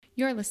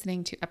You're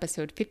listening to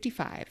episode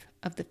 55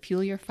 of the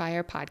Fuel Your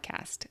Fire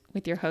podcast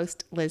with your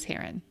host, Liz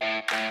Heron.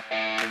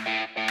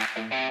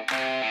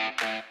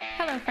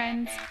 Hello,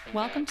 friends.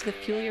 Welcome to the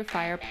Fuel Your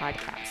Fire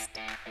podcast.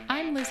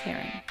 I'm Liz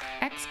Heron,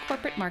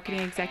 ex-corporate marketing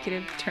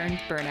executive turned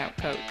burnout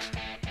coach.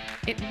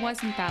 It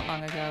wasn't that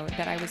long ago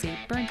that I was a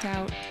burnt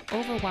out,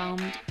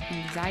 overwhelmed,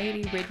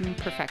 anxiety-ridden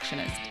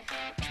perfectionist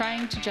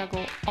trying to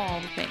juggle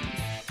all the things.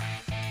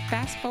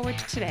 Fast forward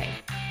to today,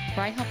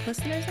 where I help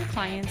listeners and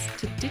clients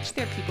to ditch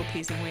their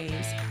people-pleasing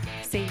ways,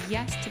 say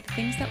yes to the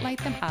things that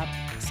light them up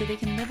so they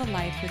can live a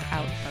life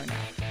without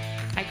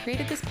burnout. I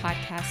created this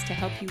podcast to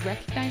help you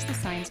recognize the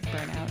signs of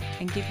burnout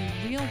and give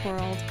you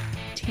real-world,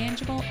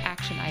 tangible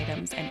action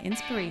items and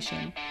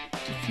inspiration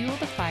to fuel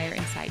the fire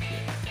inside you.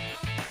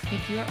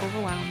 If you are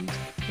overwhelmed,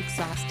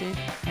 exhausted,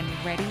 and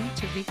ready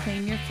to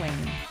reclaim your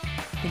flame,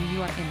 then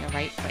you are in the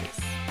right place.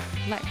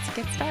 Let's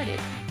get started.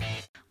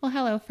 Well,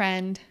 hello,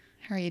 friend.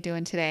 How are you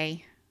doing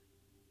today?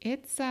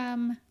 It's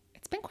been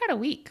quite a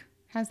week,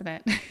 hasn't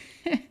it?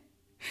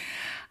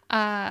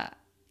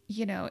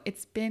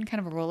 It's been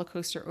kind of a roller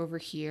coaster over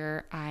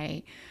here.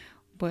 I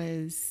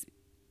was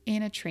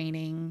in a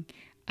training,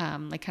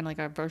 kind of like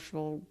a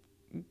virtual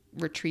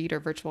retreat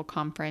or virtual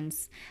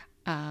conference.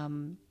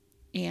 And,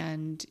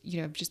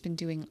 I've just been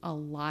doing a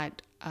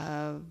lot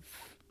of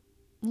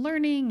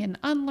learning and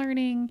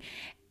unlearning.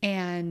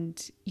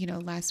 And,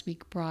 last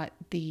week brought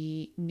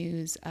the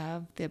news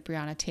of the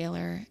Breonna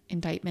Taylor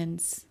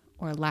indictments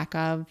or lack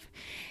of,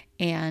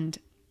 and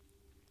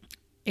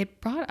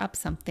it brought up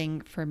something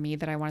for me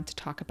that I wanted to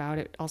talk about.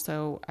 It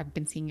also, I've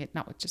been seeing it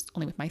not with just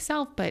only with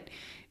myself, but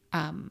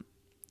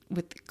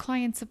with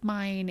clients of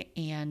mine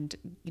and,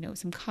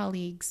 some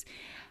colleagues.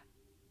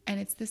 And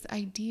it's this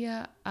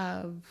idea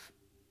of,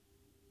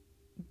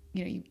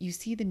 you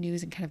see the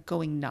news and kind of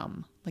going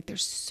numb. Like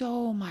there's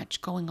so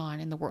much going on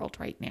in the world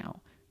right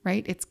now,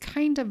 right? It's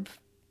kind of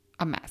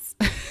a mess.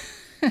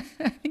 I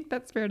think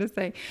that's fair to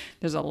say.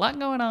 There's a lot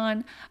going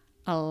on.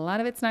 A lot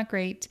of it's not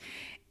great.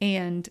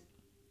 And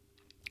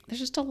there's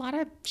just a lot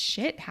of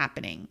shit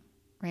happening,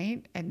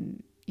 right?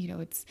 And,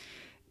 it's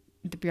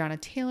the Breonna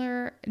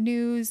Taylor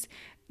news,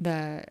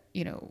 the,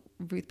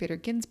 Ruth Bader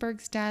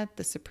Ginsburg's death,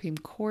 the Supreme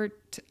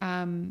Court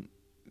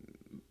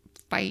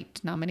fight,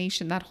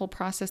 nomination, that whole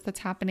process that's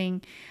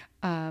happening.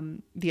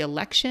 The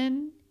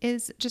election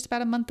is just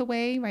about a month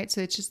away, right? So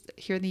it's just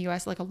here in the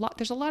US,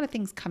 there's a lot of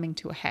things coming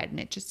to a head, and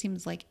it just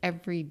seems like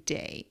every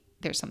day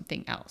there's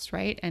something else,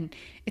 right? And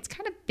it's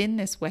kind of been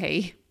this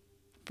way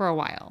for a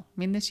while. I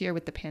mean, this year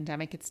with the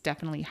pandemic, it's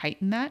definitely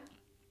heightened that.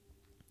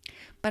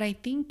 But I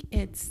think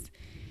it's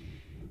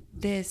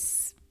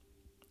this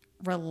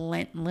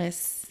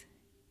relentless,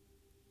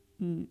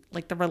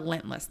 like the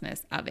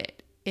relentlessness of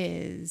it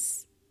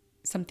is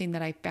something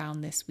that I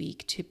found this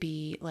week to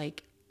be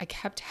like, I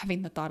kept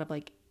having the thought of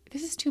like,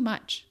 this is too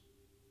much.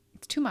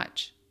 It's too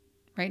much,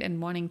 right?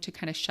 And wanting to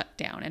kind of shut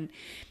down. And,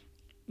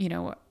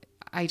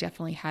 I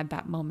definitely had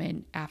that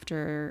moment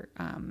after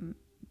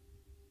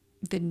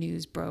the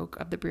news broke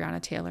of the Breonna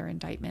Taylor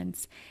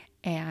indictments.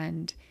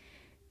 And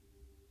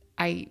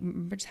I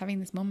remember just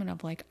having this moment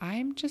of like,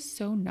 I'm just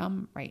so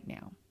numb right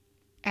now.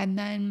 And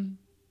then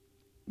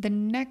the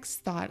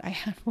next thought I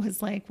had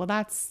was like, well,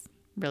 that's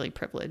really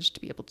privileged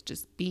to be able to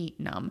just be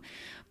numb.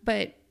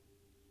 But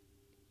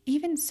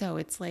even so,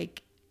 it's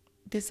like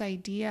this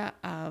idea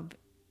of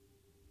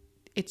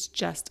it's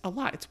just a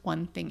lot. It's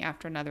one thing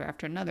after another.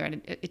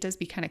 And it does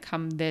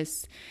become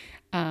this,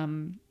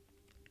 like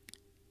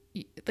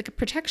a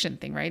protection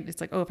thing, right?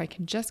 It's like, oh, if I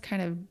can just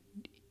kind of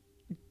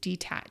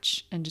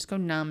detach and just go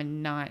numb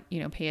and not,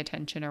 pay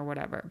attention or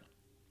whatever.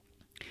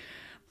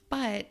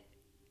 But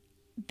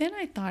then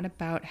I thought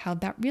about how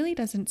that really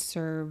doesn't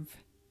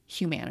serve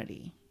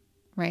humanity,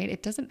 right?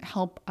 It doesn't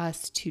help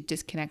us to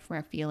disconnect from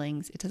our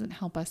feelings. It doesn't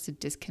help us to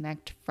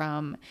disconnect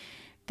from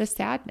the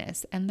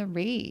sadness and the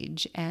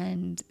rage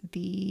and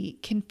the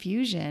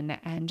confusion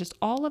and just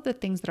all of the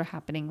things that are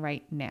happening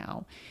right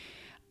now.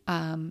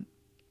 And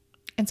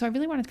so I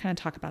really wanted to kind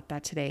of talk about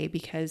that today,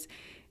 because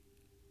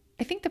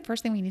I think the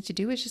first thing we need to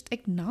do is just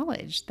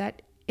acknowledge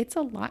that it's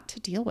a lot to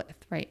deal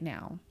with right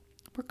now.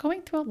 We're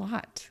going through a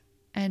lot.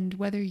 And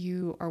whether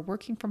you are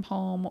working from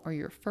home or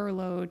you're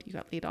furloughed, you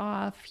got laid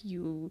off,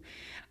 you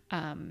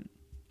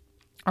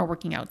are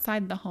working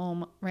outside the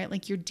home, right?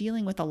 Like you're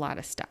dealing with a lot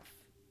of stuff.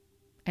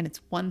 And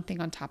it's one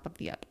thing on top of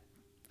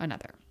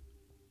another.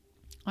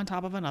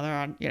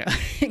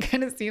 It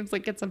kind of seems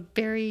like it's a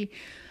very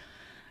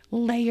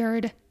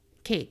layered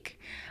cake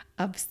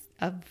of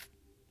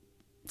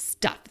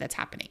stuff that's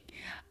happening.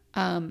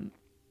 And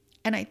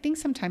I think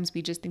sometimes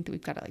we just think that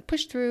we've got to like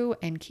push through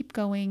and keep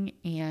going.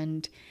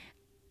 And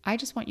I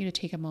just want you to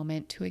take a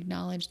moment to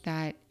acknowledge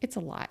that it's a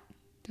lot.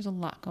 There's a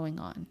lot going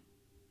on,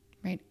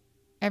 right?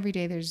 Every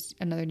day there's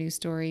another news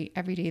story.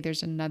 Every day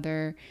there's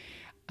another,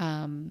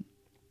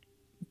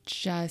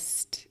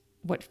 just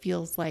what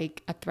feels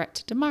like a threat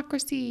to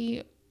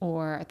democracy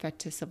or a threat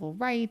to civil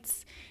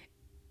rights.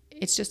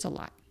 It's just a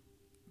lot,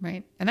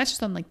 right? And that's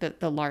just on like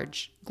the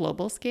large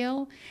global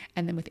scale.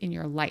 And then within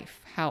your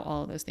life, how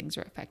all of those things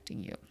are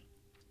affecting you.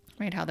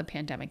 right? How the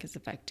pandemic is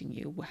affecting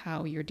you,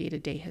 how your day to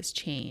day has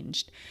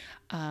changed.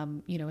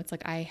 It's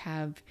like I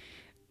have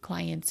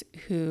clients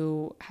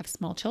who have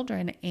small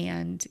children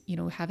and,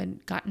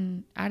 haven't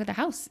gotten out of the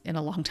house in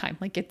a long time.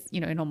 Like it's,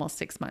 in almost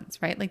 6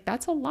 months, right? Like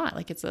that's a lot.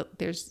 Like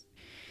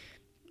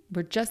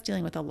we're just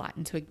dealing with a lot.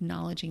 And so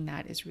acknowledging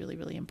that is really,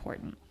 really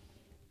important.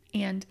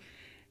 And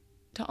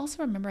to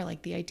also remember,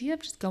 like the idea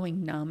of just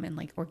going numb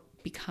and or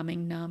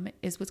becoming numb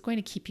is what's going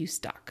to keep you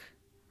stuck,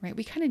 right?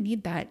 We kind of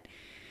need that.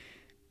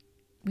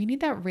 We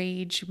need that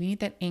rage. We need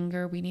that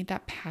anger. We need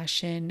that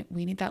passion.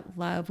 We need that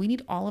love. We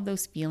need all of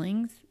those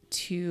feelings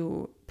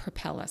to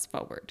propel us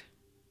forward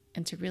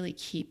and to really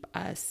keep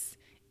us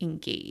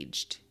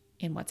engaged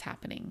in what's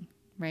happening,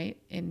 right?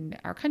 In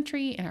our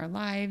country, in our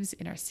lives,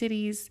 in our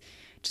cities,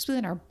 just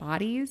within our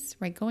bodies,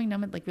 right? Going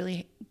numb, it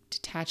really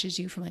detaches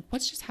you from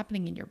what's just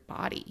happening in your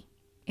body.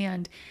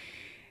 And,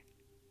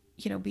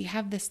 we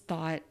have this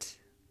thought,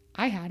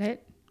 I had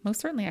it,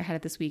 most certainly I had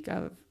it this week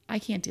of, I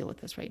can't deal with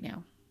this right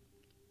now,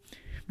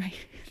 right?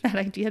 That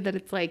idea that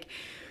it's like,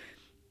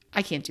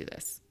 I can't do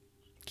this.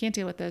 Can't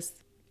deal with this,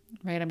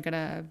 right? I'm going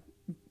to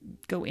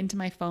go into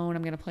my phone.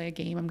 I'm going to play a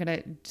game. I'm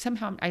just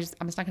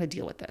not going to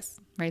deal with this,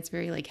 right? It's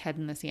very head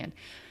in the sand.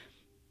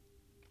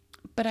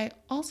 But I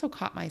also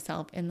caught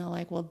myself in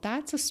the well,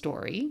 that's a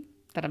story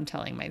that I'm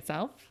telling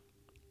myself.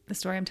 The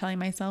story I'm telling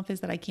myself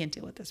is that I can't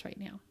deal with this right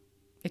now.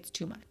 It's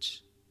too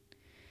much,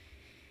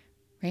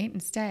 right?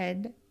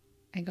 Instead,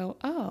 I go,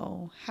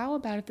 oh, how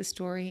about if the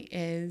story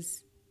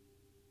is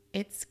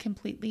it's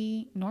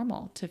completely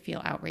normal to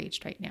feel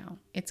outraged right now.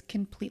 It's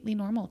completely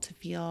normal to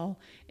feel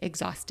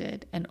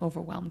exhausted and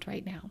overwhelmed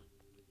right now.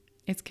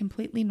 It's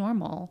completely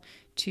normal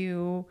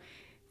to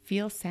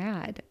feel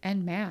sad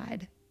and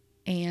mad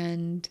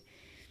and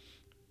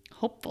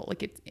hopeful.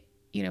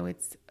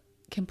 It's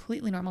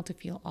completely normal to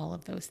feel all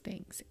of those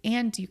things,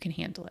 and you can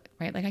handle it,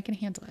 right? I can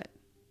handle it.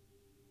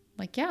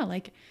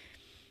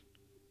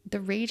 The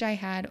rage I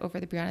had over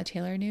the Breonna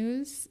Taylor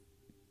news,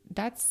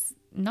 that's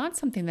not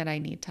something that I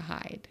need to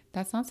hide.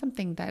 That's not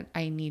something that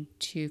I need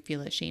to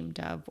feel ashamed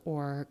of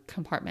or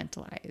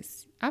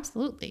compartmentalize.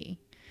 Absolutely.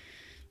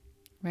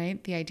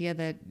 Right? The idea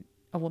that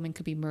a woman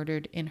could be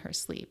murdered in her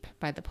sleep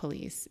by the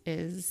police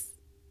is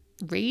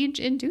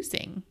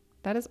rage-inducing.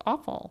 That is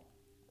awful.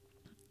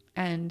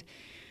 And,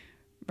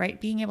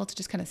 right, being able to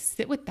just kind of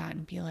sit with that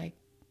and be like,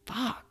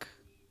 fuck,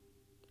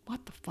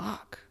 what the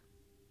fuck?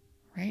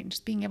 Right? And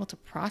just being able to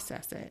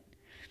process it.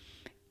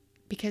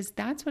 Because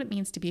that's what it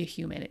means to be a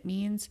human. It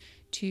means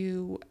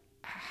to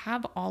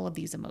have all of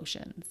these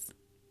emotions.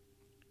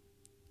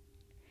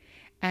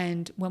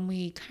 And when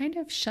we kind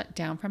of shut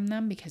down from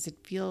them because it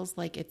feels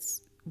like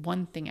it's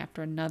one thing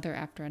after another,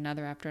 after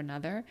another, after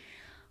another,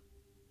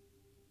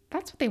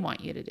 that's what they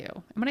want you to do.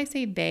 And when I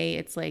say they,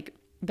 it's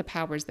the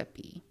powers that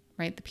be,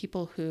 right? The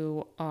people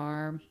who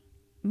are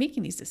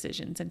making these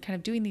decisions and kind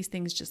of doing these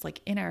things just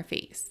in our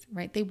face,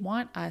 right? They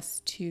want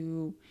us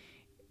to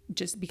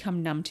just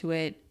become numb to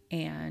it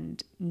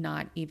and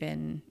not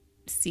even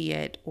see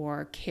it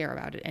or care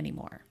about it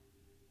anymore,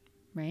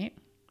 right?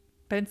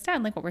 But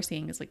instead, what we're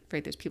seeing is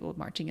right, there's people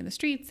marching in the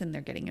streets and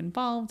they're getting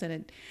involved,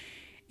 and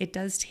it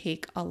does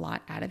take a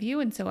lot out of you.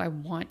 And so I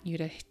want you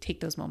to take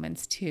those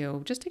moments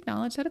to just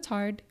acknowledge that it's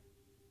hard,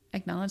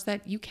 acknowledge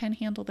that you can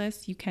handle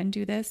this, you can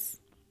do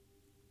this,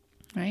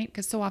 right?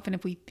 Because so often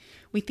if we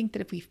think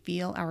that if we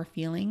feel our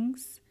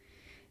feelings,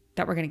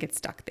 that we're going to get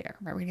stuck there,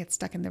 right? We're going to get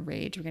stuck in the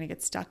rage. We're going to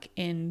get stuck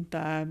in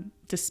the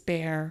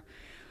despair.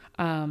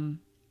 We're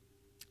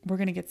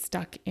going to get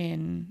stuck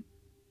in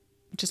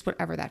just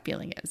whatever that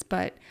feeling is.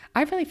 But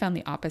I've really found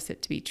the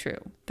opposite to be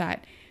true,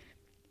 that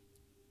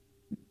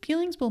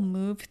feelings will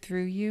move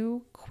through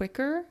you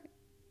quicker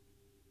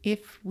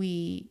if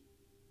we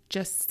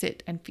just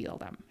sit and feel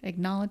them,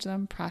 acknowledge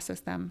them,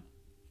 process them.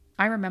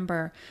 I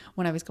remember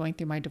when I was going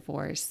through my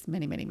divorce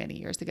many, many, many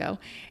years ago,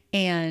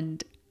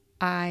 and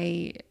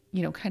I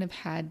kind of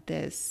had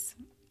this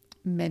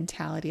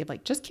mentality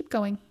of just keep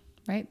going,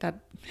 right?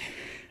 That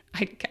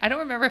I don't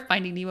remember if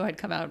Finding Nemo had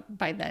come out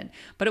by then,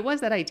 but it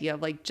was that idea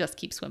of just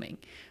keep swimming,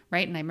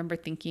 right? And I remember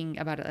thinking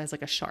about it as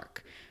a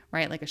shark,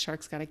 right? A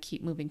shark's got to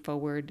keep moving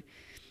forward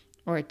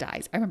or it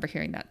dies. I remember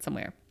hearing that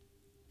somewhere.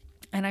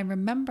 And I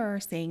remember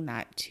saying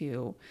that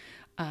to,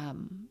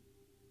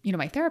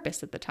 my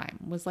therapist at the time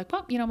was well,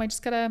 I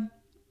just I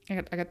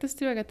got this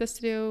to do. I got this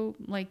to do.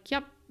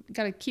 Yep,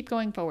 got to keep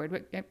going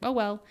forward. Oh,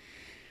 well,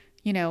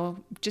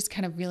 just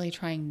kind of really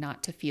trying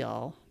not to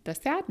feel the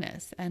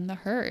sadness and the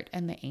hurt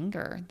and the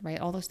anger, right?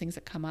 All those things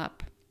that come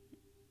up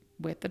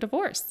with the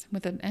divorce,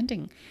 with an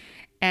ending.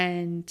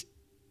 And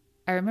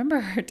I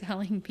remember her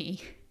telling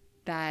me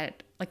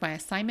that my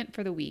assignment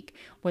for the week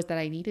was that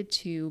I needed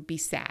to be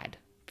sad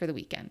for the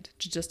weekend,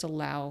 to just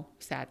allow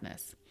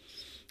sadness.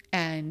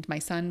 And my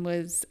son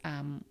was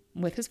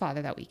with his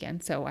father that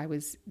weekend, so I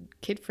was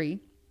kid-free.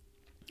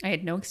 I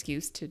had no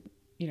excuse to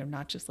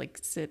not just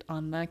sit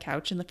on the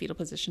couch in the fetal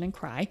position and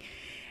cry.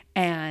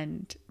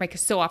 And right,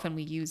 because so often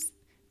we use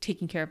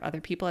taking care of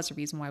other people as a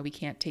reason why we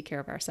can't take care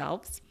of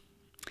ourselves.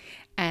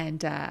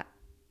 And I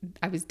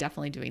was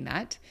definitely doing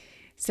that.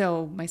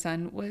 So my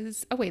son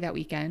was away that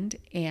weekend,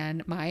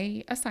 and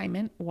my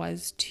assignment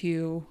was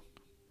to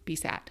be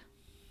sad.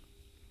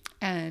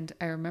 And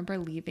I remember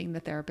leaving the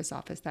therapist's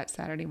office that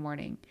Saturday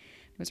morning.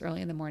 It was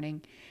early in the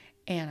morning.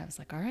 And I was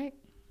like, all right,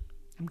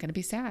 I'm going to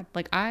be sad.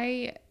 Like,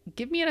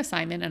 give me an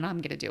assignment and I'm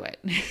going to do it.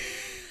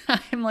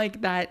 I'm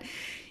like that,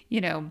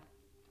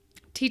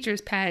 teacher's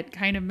pet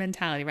kind of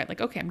mentality, right?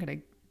 Like, okay,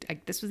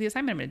 this was the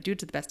assignment. I'm going to do it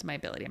to the best of my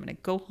ability. I'm going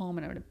to go home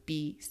and I'm going to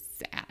be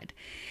sad.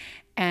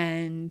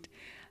 And,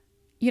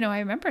 I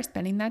remember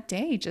spending that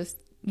day just,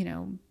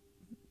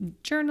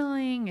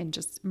 journaling and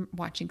just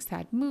watching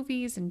sad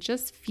movies and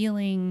just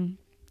feeling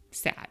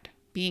sad,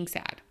 being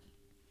sad.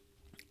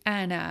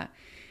 And,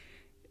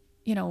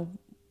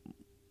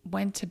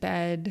 went to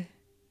bed,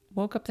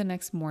 woke up the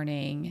next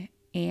morning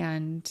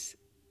and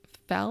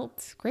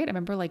felt great. I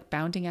remember like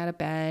bounding out of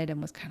bed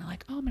and was kind of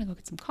like, oh, I'm going to go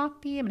get some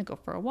coffee. I'm going to go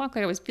for a walk.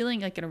 Like I was feeling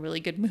like in a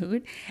really good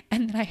mood.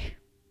 And then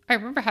I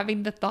remember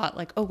having the thought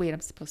like, oh, wait, I'm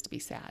supposed to be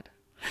sad.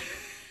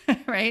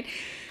 Right.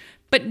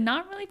 But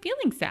not really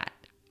feeling sad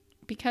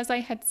because I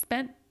had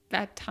spent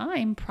that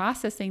time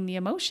processing the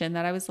emotion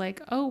that I was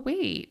like, oh,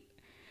 wait.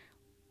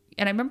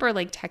 And I remember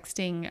like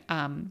texting,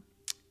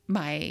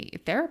 my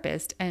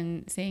therapist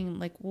and saying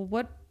like, well,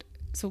 what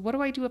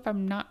do I do if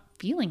I'm not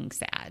feeling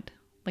sad?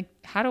 Like,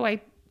 how do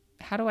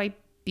I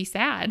be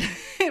sad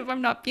if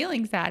I'm not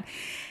feeling sad?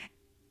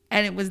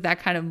 And it was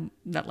that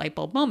light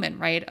bulb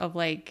moment, right? Of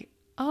like,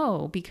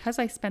 oh, because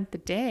I spent the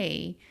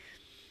day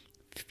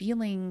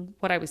feeling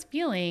what I was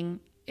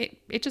feeling,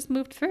 it just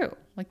moved through.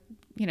 Like,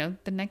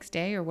 the next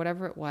day or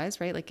whatever it was,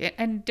 right? Like,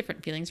 and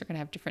different feelings are going to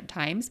have different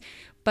times.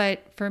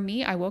 But for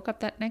me, I woke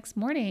up that next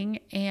morning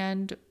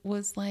and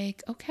was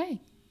like,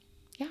 okay,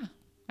 yeah,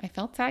 I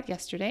felt sad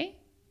yesterday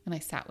and I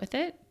sat with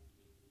it,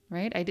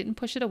 right? I didn't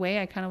push it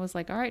away. I kind of was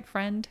like, all right,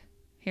 friend,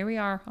 here we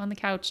are on the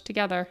couch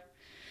together.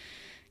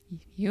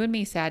 You and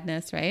me,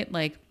 sadness, right?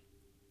 Like,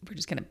 we're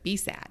just going to be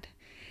sad.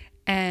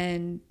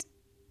 And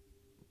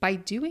by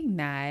doing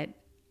that,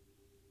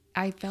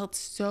 I felt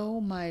so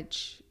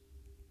much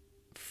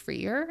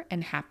freer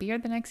and happier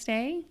the next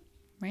day,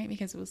 right?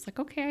 Because it was like,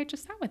 okay, I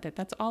just sat with it.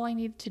 That's all I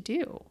needed to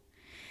do.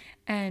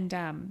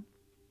 And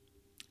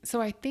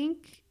so I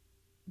think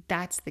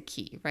that's the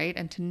key, right?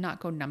 And to not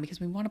go numb because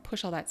we want to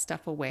push all that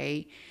stuff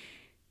away.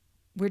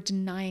 We're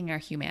denying our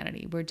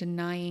humanity. We're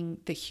denying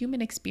the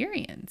human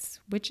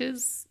experience, which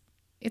is,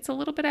 it's a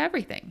little bit of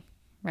everything,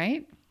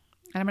 right?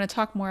 And I'm going to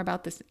talk more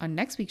about this on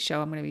next week's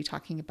show. I'm going to be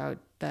talking about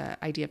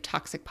the idea of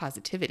toxic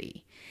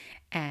positivity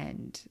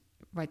and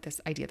right,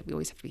 this idea that we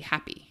always have to be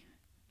happy,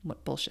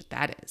 what bullshit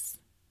that is,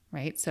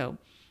 right? So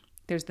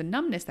there's the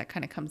numbness that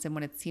kind of comes in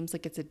when it seems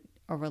like it's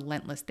a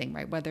relentless thing,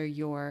 right? Whether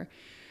you're,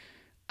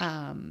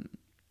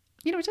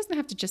 it doesn't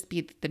have to just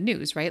be the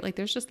news, right? Like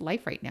there's just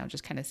life right now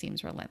just kind of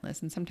seems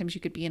relentless. And sometimes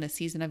you could be in a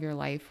season of your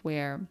life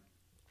where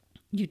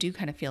you do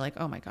kind of feel like,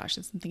 oh my gosh,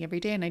 it's something every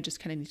day and I just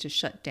kind of need to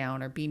shut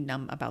down or be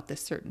numb about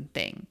this certain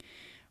thing,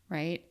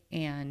 right?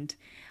 And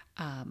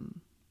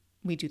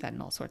we do that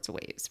in all sorts of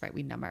ways, right?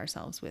 We numb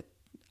ourselves with,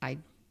 I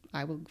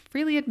will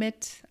freely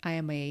admit I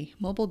am a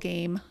mobile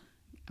gamer.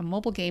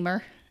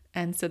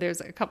 And so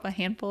there's a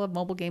handful of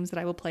mobile games that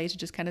I will play to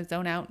just kind of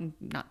zone out and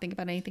not think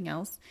about anything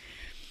else.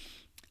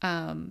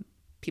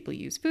 People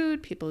use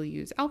food, people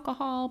use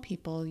alcohol,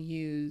 people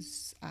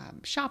use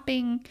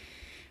shopping,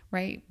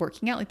 right?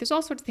 Working out. Like there's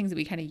all sorts of things that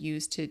we kind of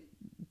use to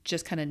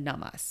just kind of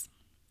numb us.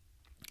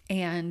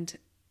 And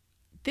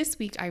this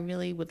week, I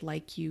really would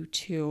like you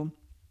to,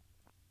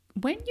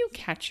 when you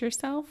catch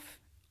yourself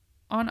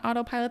on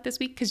autopilot this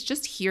week, because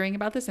just hearing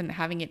about this and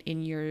having it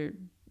in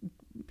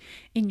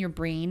your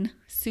brain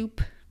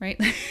soup,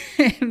 right?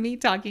 Me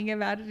talking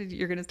about it,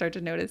 you're going to start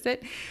to notice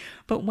it.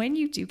 But when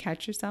you do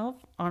catch yourself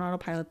on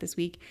autopilot this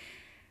week,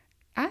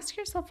 ask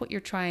yourself what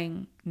you're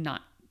trying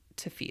not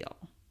to feel,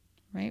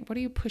 right? What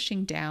are you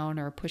pushing down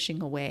or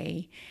pushing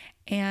away?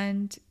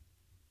 And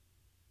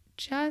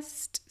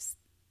just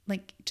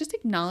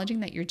acknowledging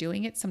that you're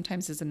doing it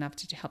sometimes is enough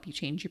to help you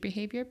change your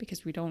behavior,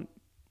 because we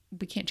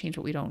can't change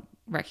what we don't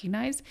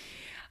recognize,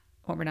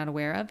 what we're not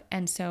aware of.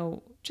 And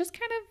so just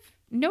kind of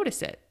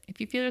notice it. If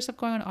you feel yourself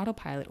going on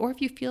autopilot, or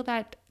if you feel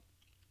that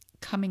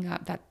coming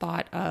up, that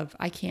thought of,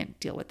 I can't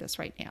deal with this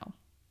right now,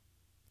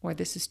 or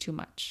this is too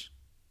much.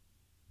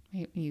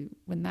 Right?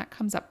 When that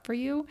comes up for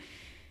you,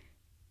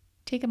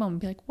 take a moment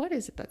and be like, what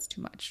is it that's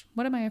too much?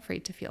 What am I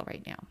afraid to feel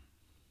right now?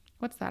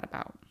 What's that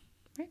about?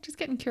 Right? Just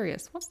getting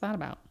curious. What's that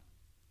about?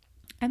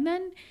 And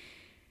then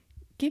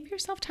give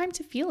yourself time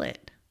to feel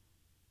it,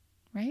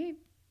 right?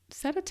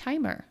 Set a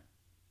timer.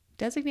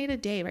 Designate a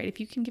day, right? If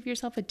you can give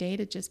yourself a day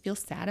to just feel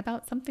sad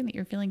about something that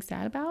you're feeling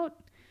sad about,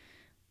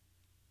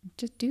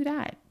 just do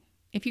that.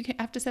 If you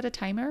have to set a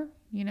timer,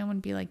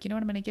 and be like, I'm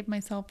going to give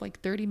myself like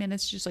 30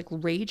 minutes to just like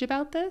rage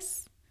about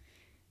this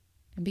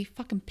and be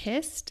fucking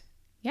pissed.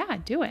 Yeah,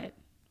 do it,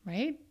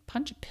 right?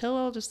 Punch a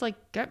pillow, just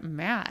like get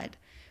mad,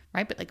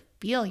 right? But like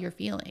feel your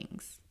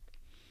feelings,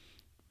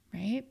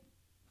 right?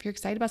 If you're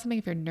excited about something,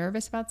 if you're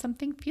nervous about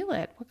something, feel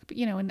it,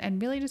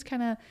 and really just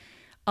kind of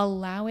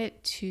allow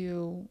it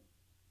to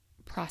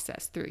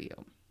process through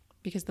you.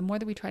 Because the more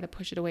that we try to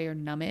push it away or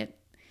numb it,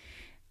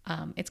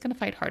 it's going to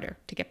fight harder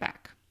to get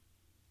back,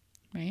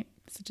 right?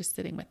 So just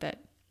sitting with it.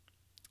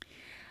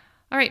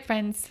 All right,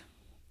 friends,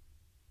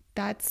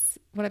 that's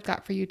what I've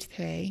got for you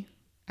today.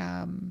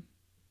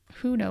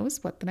 Who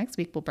knows what the next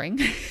week will bring,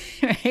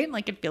 right?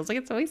 Like it feels like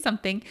it's always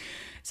something.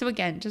 So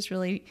again, just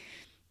really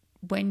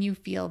when you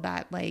feel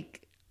that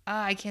like,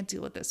 I can't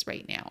deal with this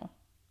right now,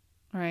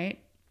 all right?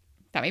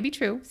 That may be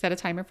true. Set a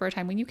timer for a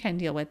time when you can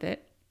deal with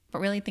it, but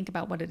really think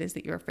about what it is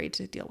that you're afraid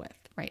to deal with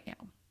right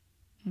now.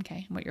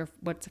 Okay. What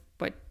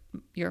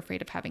you're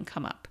afraid of having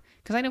come up.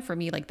 Because I know for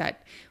me, like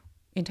that,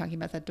 in talking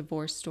about that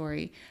divorce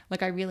story,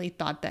 like I really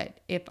thought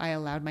that if I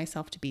allowed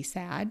myself to be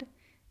sad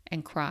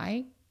and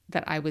cry,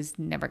 that I was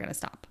never going to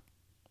stop,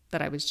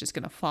 that I was just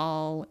going to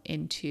fall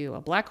into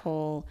a black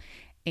hole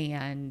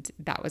and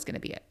that was going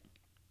to be it.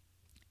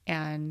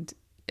 And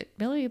it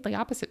really, the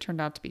opposite turned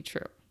out to be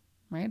true,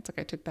 right? It's like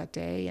I took that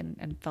day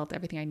and felt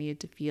everything I needed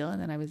to feel.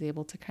 And then I was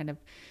able to kind of,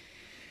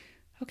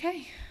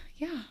 okay,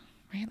 yeah,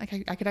 right? Like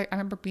I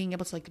remember being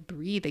able to like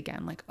breathe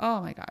again. Like,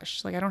 oh my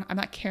gosh, like I'm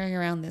not carrying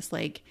around this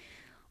like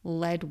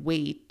lead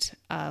weight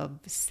of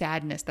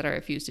sadness that I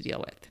refused to deal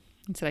with.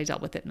 Instead, I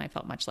dealt with it and I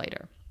felt much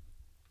lighter.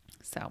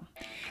 So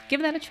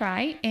give that a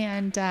try,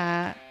 and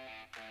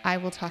I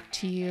will talk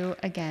to you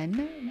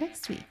again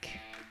next week.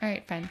 All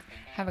right, friends,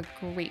 have a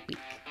great week.